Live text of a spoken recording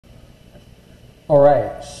All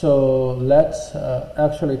right, so let's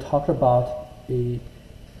actually talk about a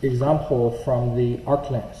example from the arc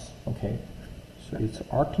length. Okay, so it's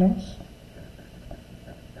arc length.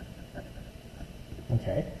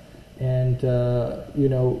 Okay, and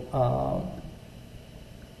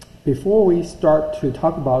before we start to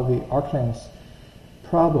talk about the arc length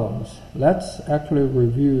problems, let's actually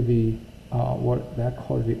review the what that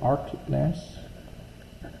called the arc length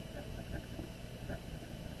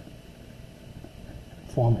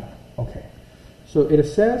formula. Okay, so it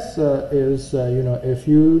says if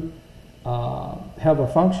you have a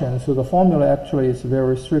function, so the formula actually is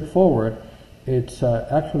very straightforward. It's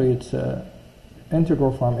it's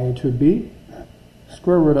integral from a to b,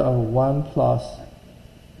 square root of 1 plus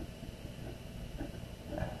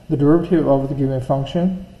the derivative of the given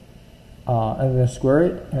function, and then square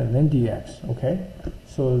it, and then dx. Okay,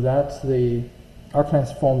 so that's the arc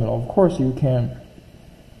length formula. Of course, you can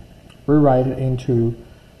rewrite it into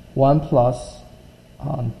 1 plus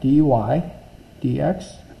dy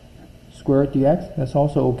dx, square dx. That's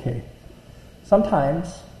also okay.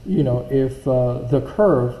 Sometimes, if the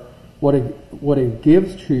curve, what it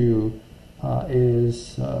gives to you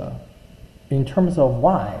is in terms of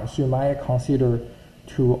y, so you might consider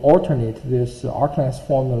to alternate this arc length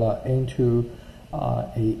formula into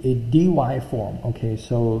a dy form. Okay,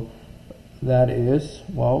 so that is,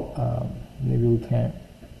 maybe we can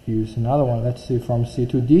use another one. Let's see, from c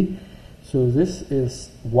to d. So this is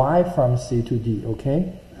y from c to d.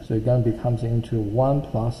 Okay, so it then becomes into 1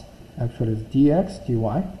 plus actually dx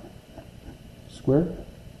dy square,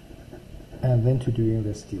 and then to doing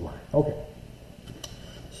this dy. Okay,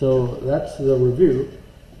 so that's the review.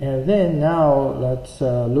 And then now let's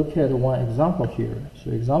look at one example here. So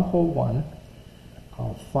example 1,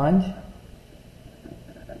 find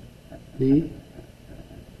the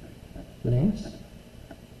length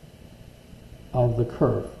of the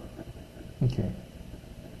curve, okay,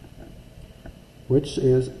 which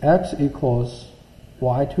is x equals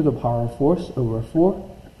y to the power of 4 over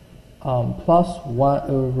 4 plus 1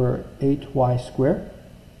 over 8y squared,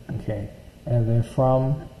 okay, and then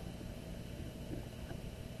from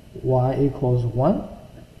y equals 1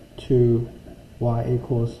 to y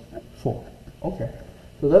equals 4. Okay,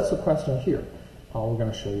 so that's the question here. We're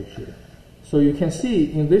going to show you here. So you can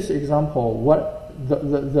see in this example what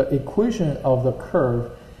the equation of the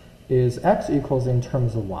curve is x equals in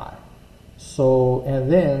terms of y. So,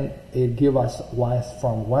 and then it gives us y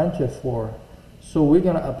from 1 to 4. So we're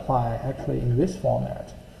going to apply actually in this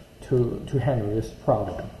format to handle this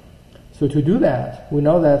problem. So to do that, we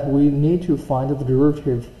know that we need to find the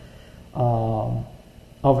derivative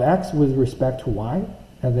of x with respect to y,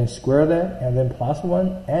 and then square that, and then plus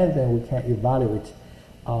 1, and then we can evaluate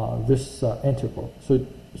this integral.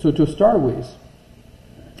 So to start with,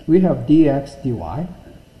 we have dx dy,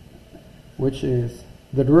 which is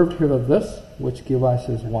the derivative of this, which gives us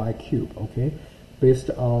is y cubed, okay, based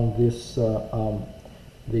on this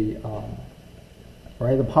the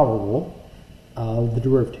power rule of the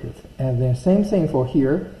derivative. And then same thing for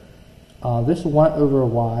here, this 1 over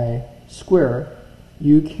y squared,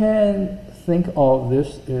 you can think of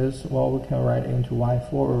this is, we can write into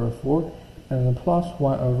y4 over 4, and then plus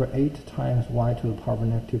 1 over 8 times y to the power of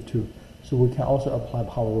negative 2. So we can also apply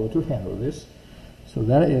power rule to handle this. So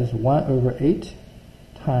that is 1 over 8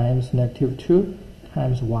 times negative 2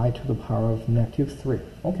 times y to the power of negative 3.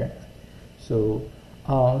 Okay, so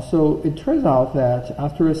so it turns out that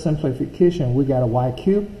after a simplification, we got a y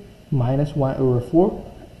cubed minus 1 over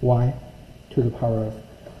 4 y to the power of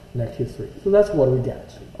negative 3. So that's what we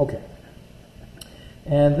get. Okay.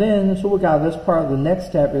 And then, so we got this part. The next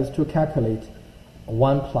step is to calculate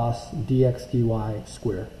 1 plus dx dy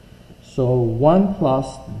squared. So 1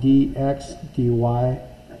 plus dx dy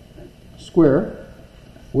squared,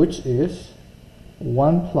 which is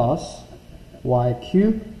 1 plus y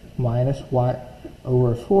cubed minus y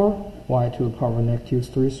over 4 y to the power of negative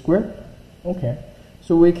 3 squared. Okay.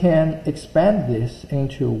 So we can expand this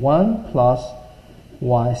into 1 plus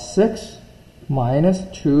y6 minus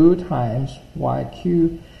 2 times y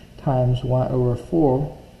cubed times 1 over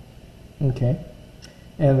 4, okay,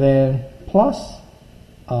 and then plus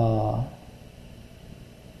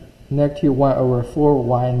negative 1 over 4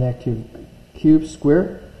 y negative cube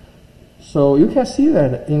squared. So you can see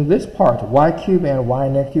that in this part, y cubed and y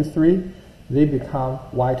negative 3, they become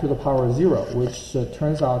y to the power of 0, which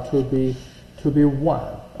turns out to be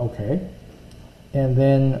 1, okay. And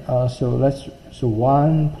then, so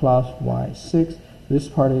 1 plus y6, this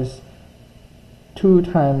part is 2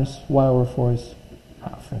 times 1 over 4 is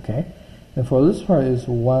half, okay? And for this part is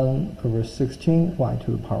 1 over 16, y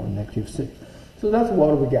to the power of negative 6. So that's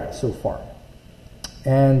what we got so far.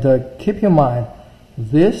 And keep in mind,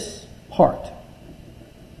 this part,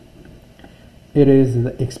 it is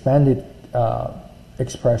the expanded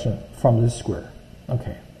expression from this square.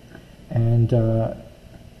 Okay, and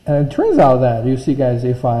it turns out that, you see guys,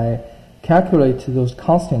 if I calculate those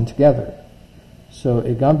constants together, so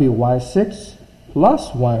it's gonna be y6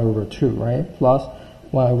 plus 1 over 2, right? Plus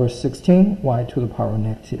 1 over 16 y to the power of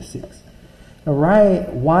negative 6. All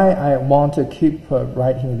right, why I want to keep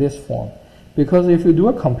writing this form? Because if you do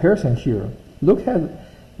a comparison here, look at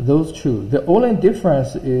those two. The only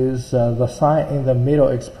difference is the sign in the middle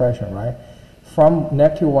expression, right? From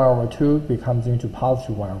negative 1 over 2 becomes into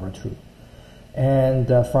positive 1 over 2.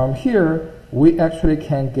 And from here, we actually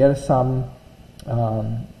can get some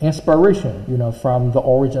inspiration, from the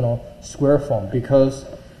original square form. Because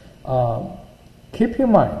keep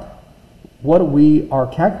in mind, what we are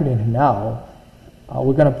calculating now,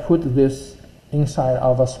 we're going to put this inside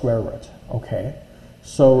of a square root, okay?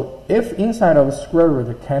 So if inside of a square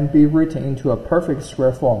root can be written into a perfect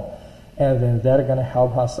square form, and then that's going to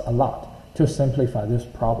help us a lot to simplify this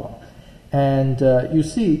problem. And you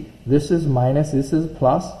see, this is minus, this is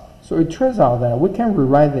plus. So it turns out that we can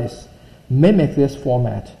rewrite this, mimic this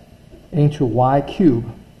format into y cubed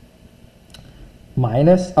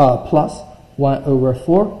minus plus 1 over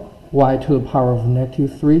 4 y to the power of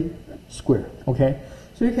negative 3 squared. Okay,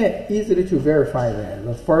 so you can easily to verify that.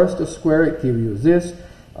 The first square gives you this,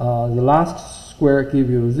 the last square gives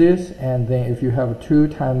you this, and then if you have 2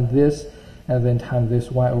 times this, and then times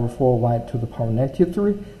this y over 4 y to the power of negative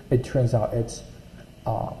 3, it turns out it's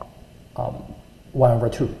 1 over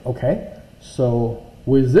 2. Okay, so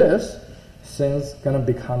with this, things gonna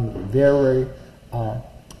become very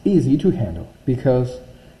easy to handle, because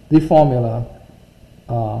the formula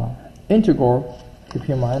integral, keep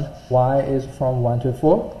in mind, y is from 1 to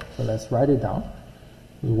 4, so let's write it down.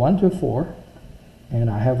 1 to 4, and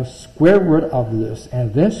I have a square root of this,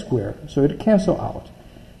 and then square, so it cancel out.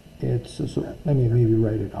 It's so let me maybe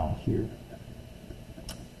write it down here.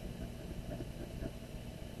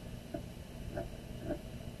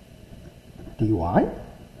 dy,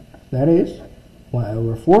 that is 1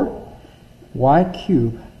 over 4 y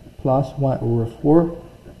cubed plus 1 over 4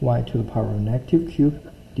 y to the power of negative cube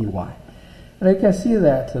dy. And you can see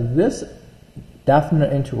that this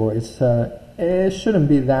definite integral is it shouldn't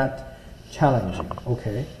be that challenging.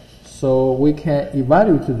 Okay, so we can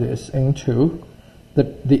evaluate this into the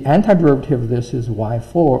antiderivative of this is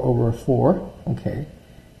y4 over 4. Okay,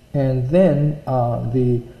 and then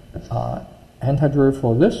the antiderivative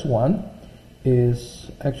for this one is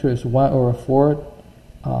actually it's 1 over 4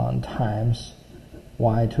 times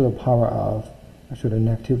y to the power of actually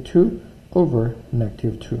negative 2 over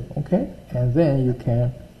negative 2. Okay, and then you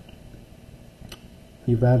can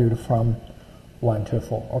evaluate from 1 to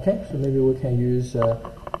 4. Okay, so maybe we can use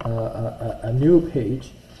a new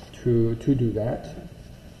page to do that.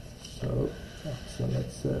 So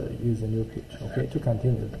let's use a new page, okay, to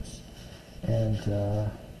continue this. And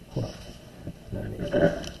hold on, let me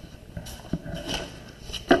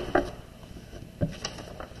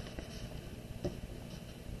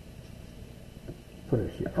put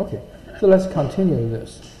it here. Okay, so let's continue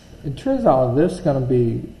this. It turns out this is going to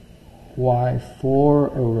be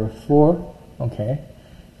y4 over 4, okay,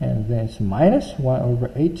 and then it's minus 1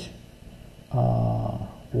 over 8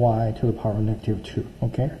 y to the power of negative 2,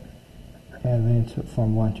 okay, and then it's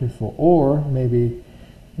from 1 to 4, or maybe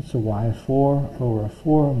it's a y4 over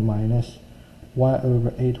 4 minus y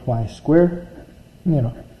over 8y squared,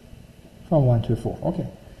 from 1 to 4, okay.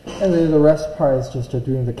 And then the rest part is just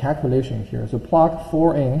doing the calculation here. So plug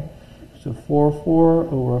 4 in, so 4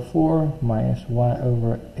 over 4 minus 1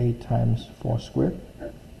 over 8 times 4 squared,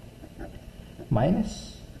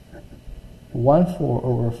 minus 1 4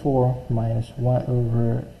 over 4 minus 1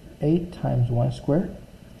 over 8 times 1 squared,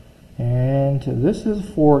 and this is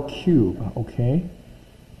 4 cubed, okay,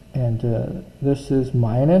 and this is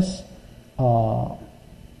minus 8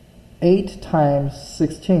 times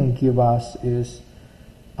 16 give us is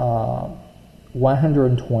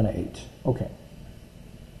 128, okay,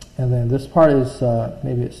 and then this part is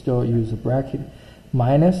maybe it still use a bracket,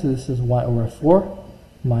 minus this is 1 over 4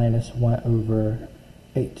 minus 1 over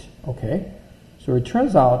 8, okay. So it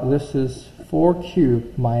turns out this is 4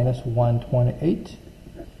 cubed minus 128,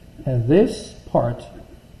 and this part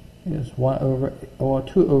is 1 over or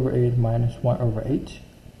 2 over 8 minus 1 over 8.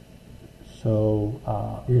 So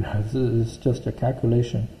this is just a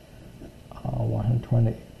calculation.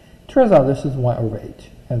 120. Turns out this is 1 over 8,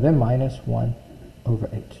 and then minus 1 over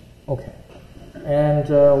 8. Okay, and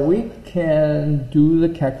we can do the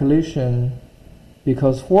calculation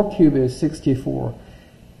because 4 cubed is 64.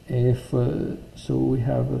 if so we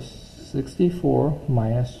have a 64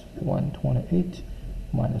 minus 128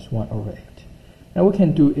 minus 1 over 8. Now we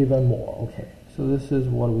can do even more. Okay, so this is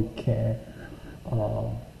what we can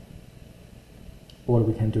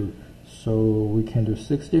do. So we can do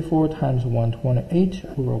 64 times 128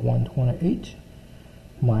 over 128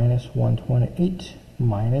 minus 128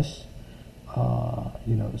 minus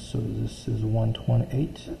so this is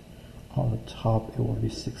 128. On the top it will be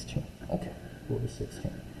 16. Okay, it will be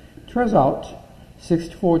 16. Turns out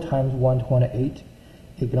 64 times 128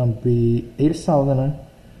 is going to be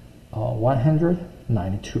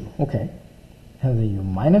 8,192. Okay, and then you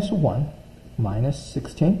minus 1 minus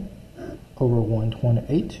 16 over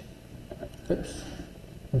 128. Oops.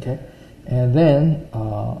 Okay, and then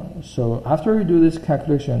so after you do this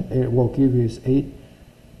calculation, it will give you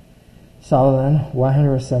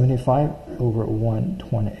 8,175 over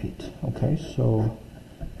 128. Okay, so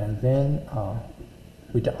and then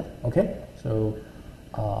we're done. Okay, so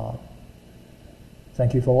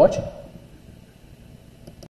thank you for watching.